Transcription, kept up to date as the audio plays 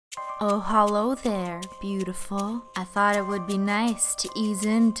Oh, hello there, beautiful. I thought it would be nice to ease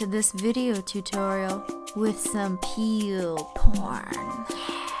into this video tutorial with some peel porn.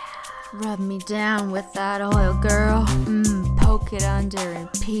 Rub me down with that oil, girl. Poke it under and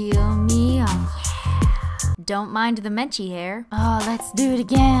peel me off. Don't mind the menchy hair. Oh, let's do it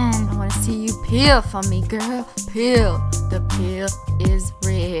again. I wanna see you peel for me, girl. Peel. The peel is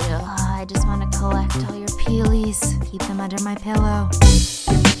real. Oh, I just wanna collect all your peelies. Keep them under my pillow.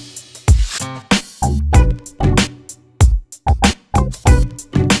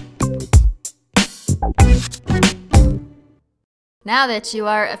 Now that you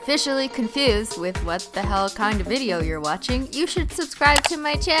are officially confused with what the hell kind of video you're watching, you should subscribe to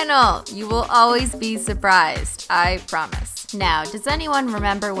my channel. You will always be surprised, I promise. Now, does anyone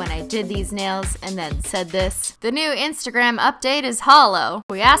remember when I did these nails and then said this? The new Instagram update is holo.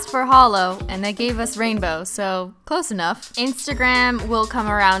 We asked for holo and they gave us rainbow, so close enough. Instagram will come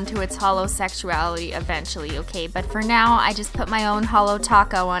around to its holosexuality eventually, okay? But for now, I just put my own holo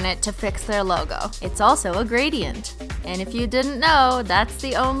taco on it to fix their logo. It's also a gradient. And if you didn't know, that's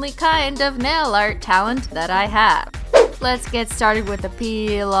the only kind of nail art talent that I have. Let's get started with the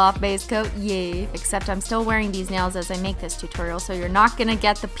peel off base coat, yay. Except I'm still wearing these nails as I make this tutorial, so you're not gonna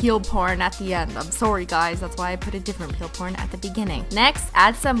get the peel porn at the end. I'm sorry guys, that's why I put a different peel porn at the beginning. Next,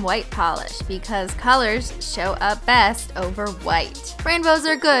 add some white polish, because colors show up best over white. Rainbows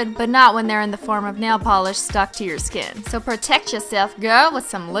are good, but not when they're in the form of nail polish stuck to your skin. So protect yourself, girl, with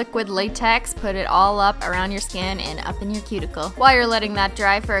some liquid latex. Put it all up around your skin and up in your cuticle. While you're letting that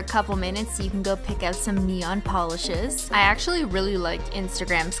dry for a couple minutes, you can go pick out some neon polishes. I actually really liked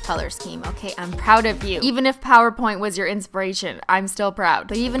Instagram's color scheme, okay? I'm proud of you. Even if PowerPoint was your inspiration, I'm still proud.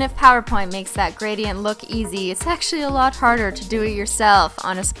 But even if PowerPoint makes that gradient look easy, it's actually a lot harder to do it yourself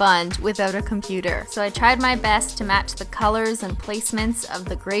on a sponge without a computer. So I tried my best to match the colors and placements of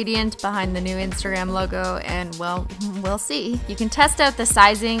the gradient behind the new Instagram logo, and well, we'll see. You can test out the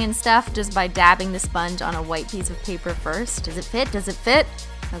sizing and stuff just by dabbing the sponge on a white piece of paper first. Does it fit? Does it fit?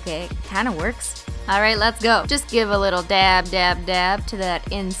 Okay, kinda works. Alright, let's go. Just give a little dab, dab, dab to that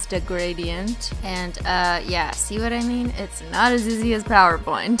Insta gradient. And yeah, see what I mean? It's not as easy as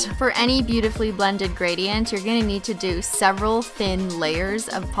PowerPoint. For any beautifully blended gradient, you're gonna need to do several thin layers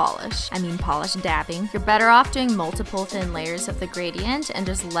of polish. I mean polish dabbing. You're better off doing multiple thin layers of the gradient and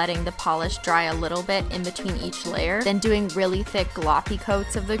just letting the polish dry a little bit in between each layer than doing really thick gloppy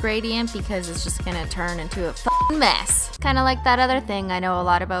coats of the gradient, because it's just gonna turn into a f***ing mess. Kinda like that other thing I know a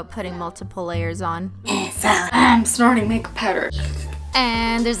lot about, putting multiple layers on. I'm snorting makeup powder.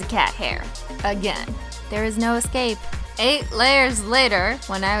 And there's a cat hair. Again. There is no escape. 8 layers later,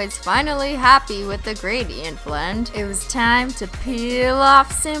 when I was finally happy with the gradient blend, it was time to peel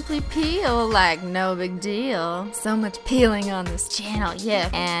off Simply Peel like no big deal. So much peeling on this channel, yeah.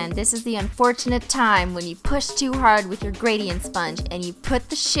 And this is the unfortunate time when you push too hard with your gradient sponge and you put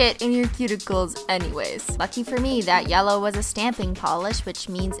the shit in your cuticles anyways. Lucky for me, that yellow was a stamping polish, which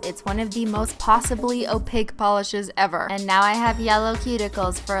means it's one of the most possibly opaque polishes ever. And now I have yellow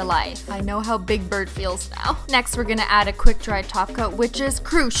cuticles for life. I know how Big Bird feels now. Next, we're gonna add a quick dry top coat, which is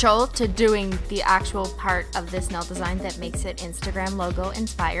crucial to doing the actual part of this nail design that makes it Instagram logo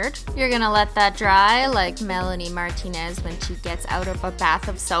inspired. You're gonna let that dry like Melanie Martinez when she gets out of a bath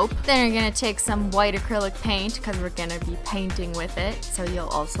of soap. Then you're gonna take some white acrylic paint, because we're gonna be painting with it, so you'll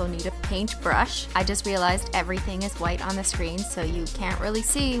also need a paintbrush. I just realized everything is white on the screen, so you can't really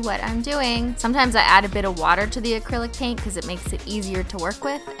see what I'm doing. Sometimes I add a bit of water to the acrylic paint because it makes it easier to work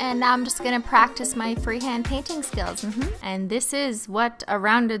with, and now I'm just gonna practice my freehand painting skills. And this is what a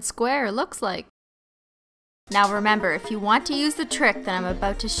rounded square looks like. Now remember, if you want to use the trick that I'm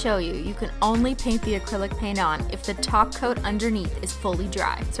about to show you, you can only paint the acrylic paint on if the top coat underneath is fully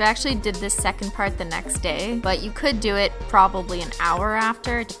dry. So I actually did this second part the next day, but you could do it probably an hour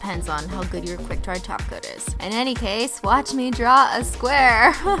after. It depends on how good your quick dry top coat is. In any case, watch me draw a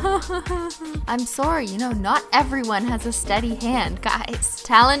square. I'm sorry, you know, not everyone has a steady hand, guys.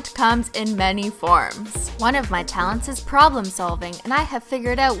 Talent comes in many forms. One of my talents is problem solving, and I have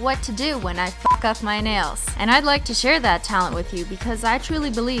figured out what to do when I fuck up my nails. And I'd like to share that talent with you because I truly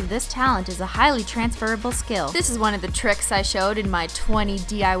believe this talent is a highly transferable skill. This is one of the tricks I showed in my 20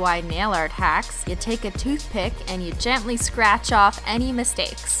 DIY nail art hacks. You take a toothpick and you gently scratch off any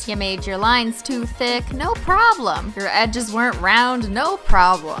mistakes. You made your lines too thick, no problem. Your edges weren't round, no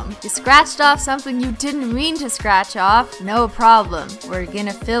problem. You scratched off something you didn't mean to scratch off, no problem. We're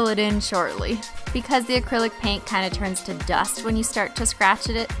gonna fill it in shortly. because the acrylic paint kind of turns to dust when you start to scratch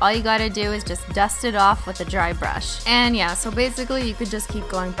at it, all you gotta do is just dust it off with a dry brush. And yeah, so basically you could just keep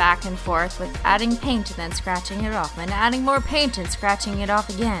going back and forth with adding paint and then scratching it off, and adding more paint and scratching it off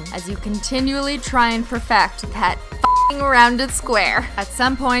again, as you continually try and perfect that rounded square. At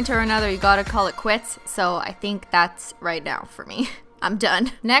some point or another, you gotta call it quits, so I think that's right now for me. I'm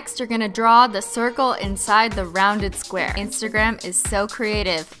done. Next, you're gonna draw the circle inside the rounded square. Instagram is so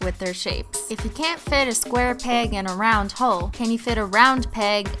creative with their shapes. If you can't fit a square peg in a round hole, can you fit a round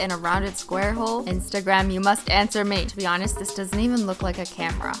peg in a rounded square hole? Instagram, you must answer me. To be honest, this doesn't even look like a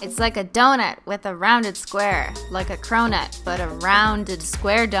camera. It's like a donut with a rounded square, like a cronut, but a rounded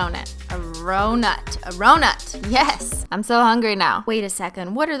square donut. A ronut. A ronut. Yes. I'm so hungry now. Wait a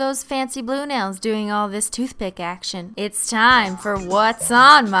second. What are those fancy blue nails doing all this toothpick action? It's time for what's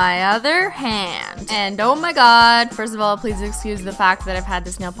on my other hand. And oh my god. First of all, please excuse the fact that I've had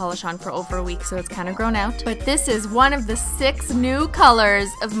this nail polish on for over a week, so it's kind of grown out. But this is one of the 6 new colors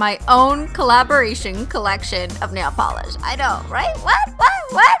of my own collaboration collection of nail polish. I know, right? What?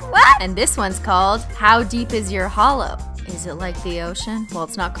 And this one's called How Deep Is Your Holo? Is it like the ocean? Well,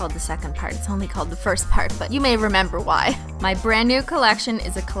 it's not called the second part, it's only called the first part, but you may remember why. My brand new collection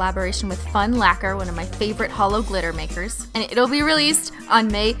is a collaboration with Fun Lacquer, one of my favorite holo glitter makers, and it'll be released on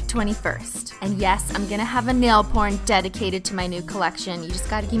May 21st. And yes, I'm gonna have a nail porn dedicated to my new collection. You just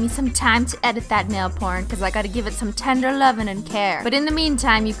gotta give me some time to edit that nail porn, because I gotta give it some tender loving and care. But in the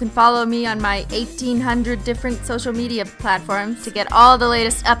meantime, you can follow me on my 1,800 different social media platforms to get all the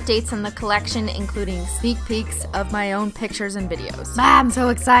latest updates on the collection, including sneak peeks of my own pictures and videos. I'm so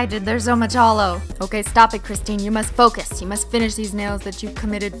excited, there's so much holo. Okay, stop it, Christine, you must focus. You must finish these nails that you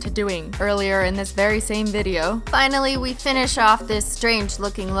committed to doing earlier in this very same video. Finally, we finish off this strange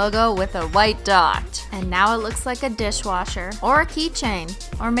looking logo with a white dot. And now it looks like a dishwasher, or a keychain,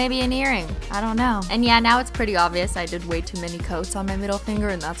 or maybe an earring. I don't know. And yeah, now it's pretty obvious I did way too many coats on my middle finger,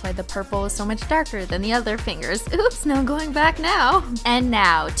 and that's why the purple is so much darker than the other fingers. Oops, no going back now. And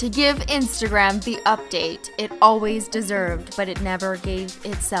now, to give Instagram the update it always deserved, but it never gave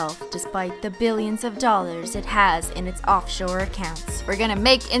itself, despite the billions of dollars it has in its offshore accounts. We're gonna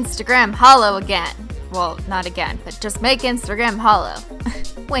make Instagram holo again. Well, not again, but just make Instagram holo.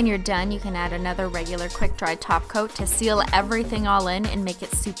 When you're done, you can add another regular quick-dry top coat to seal everything all in and make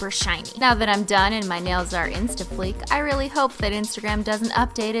it super shiny. Now that I'm done and my nails are insta-fleek, I really hope that Instagram doesn't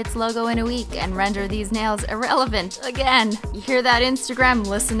update its logo in a week and render these nails irrelevant again. You hear that, Instagram?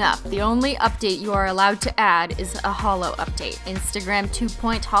 Listen up. The only update you are allowed to add is a holo update. Instagram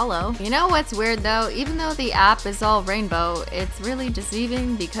 2.0 holo. You know what's weird though? Even though the app is all rainbow, it's really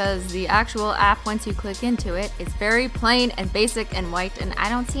deceiving because the actual app, once you click into it, it's very plain and basic and white, and I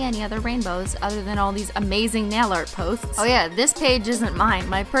don't see any other rainbows other than all these amazing nail art posts. Oh yeah, this page isn't mine.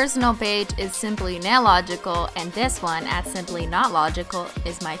 My personal page is simplynailogical, and this one at simplynotlogical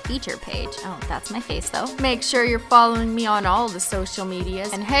is my feature page. Oh, that's my face though. Make sure you're following me on all the social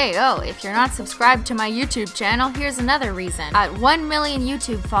medias. And hey, if you're not subscribed to my YouTube channel, here's another reason. At 1 million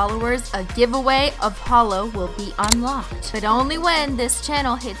YouTube followers, a giveaway of holo will be unlocked. But only when this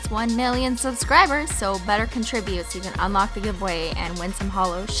channel hits 1 million subscribers, so better contribute so you can unlock the giveaway and win some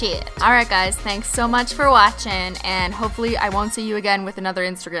holo shit. Alright guys, thanks so much for watching, and hopefully I won't see you again with another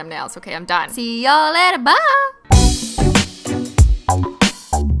Instagram nails. Okay, I'm done. See y'all later, bye!